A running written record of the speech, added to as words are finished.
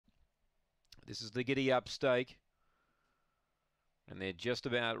This is the giddy up stake. And they're just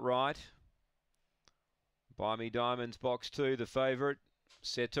about right. Buy Me Diamonds, box 2, the favourite.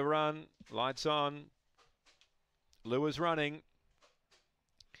 Set to run. Lights on. Lewis running.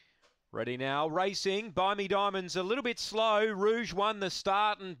 Ready now, racing. Buy Me Diamonds a little bit slow. Rouge won the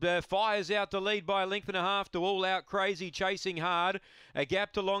start and fires out to lead by a length and a half to All Out Crazy, chasing hard. A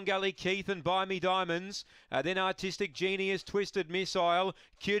gap to Long Gully Keith and Buy Me Diamonds. Then Artistic Genius, Twisted Missile,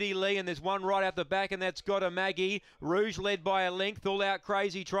 Cutie Lee, and there's one right out the back, and that's got a Maggie. Rouge led by a length. All Out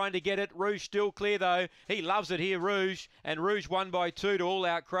Crazy trying to get it. Rouge still clear though. He loves it here, Rouge. And Rouge won by 2 to All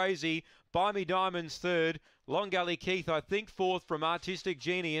Out Crazy. Buy Me Diamonds third. Long Gully Keith, I think, fourth from Artistic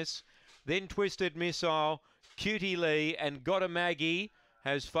Genius. Then Twisted Missile, Cutie Lee, and Got a Maggie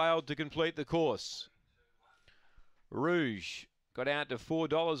has failed to complete the course. Rouge got out to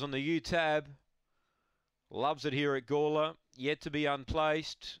 $4 on the U-tab. Loves it here at Gawler. Yet to be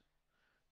unplaced.